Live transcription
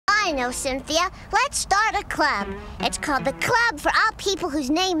I know, Cynthia. Let's start a club. It's called the Club for All People Whose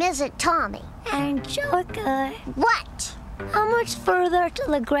Name Isn't Tommy. Angelica. What? How much further to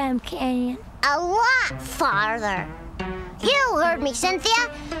the Grand Canyon? A lot farther. You heard me,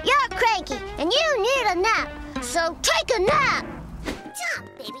 Cynthia. You're cranky, and you need a nap. So take a nap. Stop,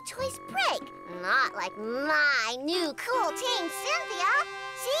 baby toys break. Not like my new cool tame Cynthia.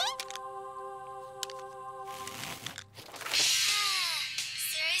 See?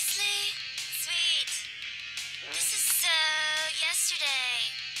 Seriously? Sweet. This is yesterday.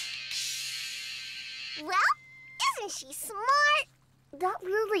 Well, isn't she smart? Not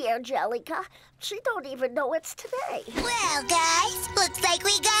really, Angelica. She don't even know it's today. Well, guys, looks like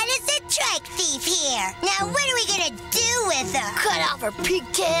we got us a trike thief here. Now, what are we gonna do with her? Cut off her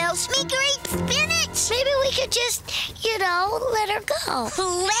pigtails. Make her eat spinach? Maybe we could just, let her go.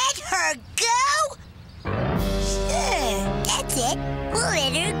 Let her go? Sure, that's it. We'll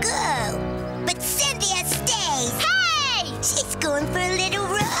let her go. But Cynthia stays. Hey! She's going for a little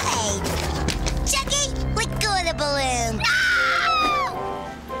ride. Chucky, let go of the balloon. No!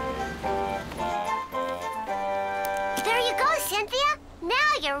 There you go, Cynthia.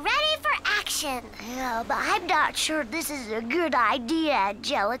 Now you're ready for action. Yeah, but I'm not sure this is a good idea,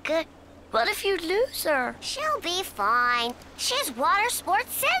 Angelica. What if you lose her? She'll be fine. She's water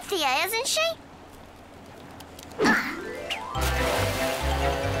sports Cynthia, isn't she?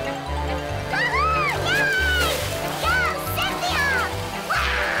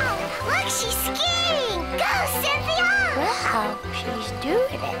 She's skiing! Go, Cynthia! Wow, she's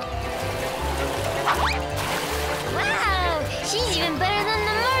doing it. Wow, she's even better than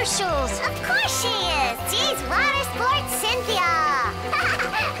the Marshalls. Of course she is. She's water sports Cynthia.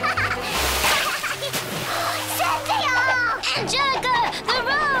 Cynthia! Angelica, the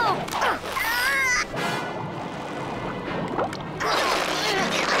rope!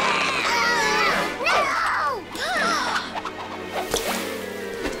 No!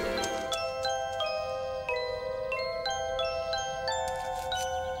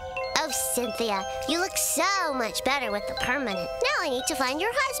 Oh, Cynthia, you look so much better with the permanent. Now I need to find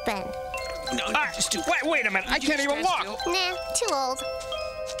your husband. No, wait a minute. I can't even walk. Nah, too old.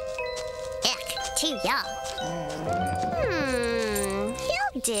 Ick, too young.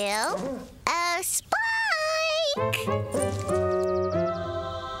 He'll do. Oh, Spike!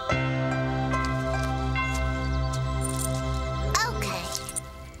 Okay.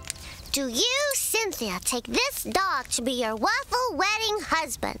 Do you, Cynthia, take this dog to be your waffle wedding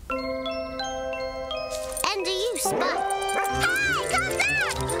husband? And do you, Spike? Hey, come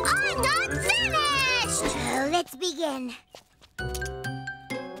back! I'm not finished! Let's begin.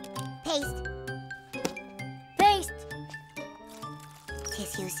 Paste. Paste.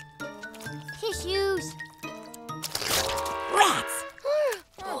 Tissues. Tissues. Rats!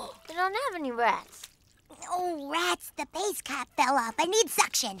 We don't have any rats. Oh, rats. The paste cap fell off. I need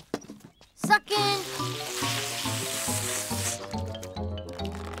suction. Sucking.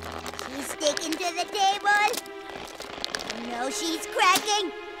 She's sticking to the table. No, she's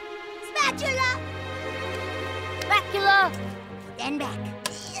cracking. Spatula! Spatula. Stand back.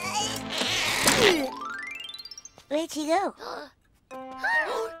 Where'd she go?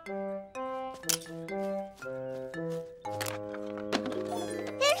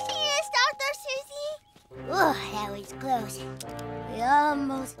 There she is, Dr. Susie. Oh, that was close. We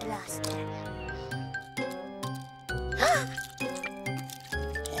almost lost her.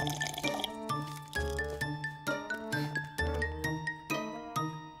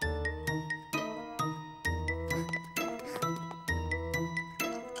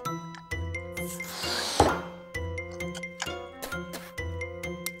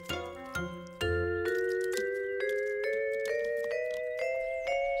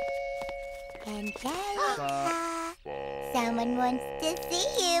 Angelica, someone wants to see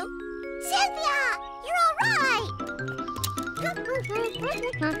you. Cynthia, you're all right. Look at her go!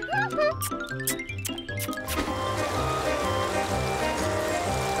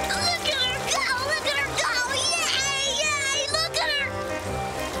 Look at her go! Yay! Yay! Look at her!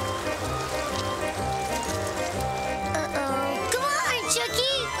 Uh-oh. Come on,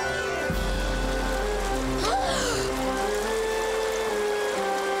 Chucky.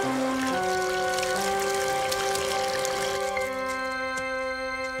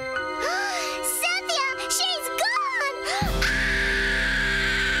 Cynthia, she's gone!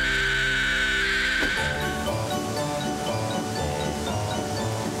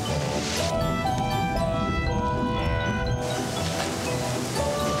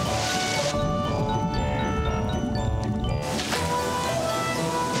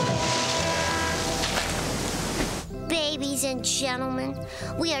 gentlemen,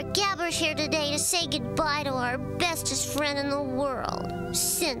 we are gathered here today to say goodbye to our bestest friend in the world,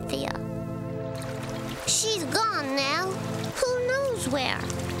 Cynthia. She's gone now. Who knows where?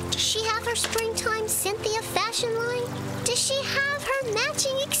 Does she have her springtime Cynthia fashion line? Does she have her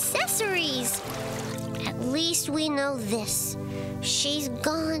matching accessories? At least we know this. She's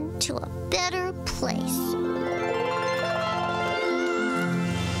gone to a better place.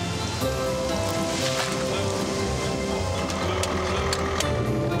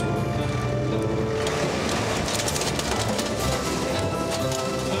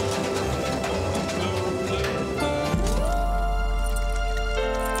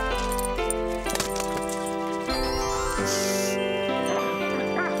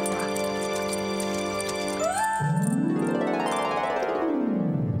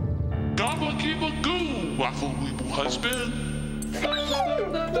 Waffle weeble husband.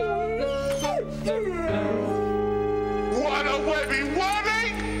 What a webby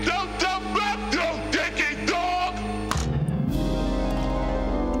wedding! Don't dump up, don't take it, dog!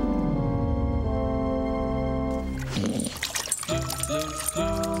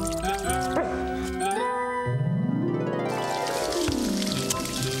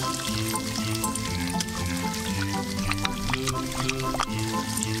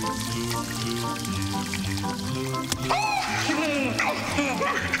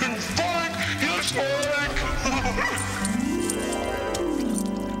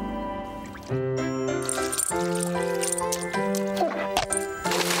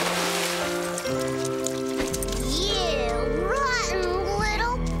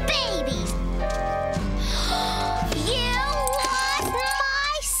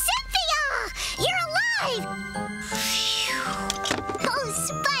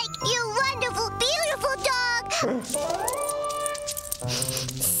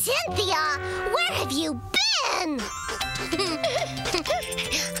 Cynthia, where have you been?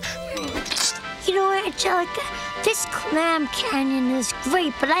 You know, Angelica, this Graham Canyon is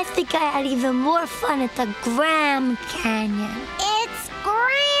great, but I think I had even more fun at the Graham Canyon. It's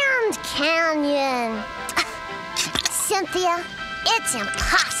Grand Canyon. Cynthia, it's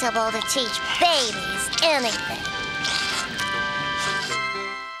impossible to teach babies anything.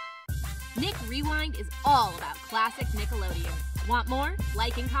 NickRewind is all about classic Nickelodeon. Want more?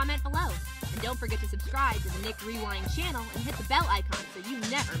 Like and comment below. And don't forget to subscribe to the NickRewind channel and hit the bell icon so you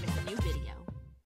never miss a new video.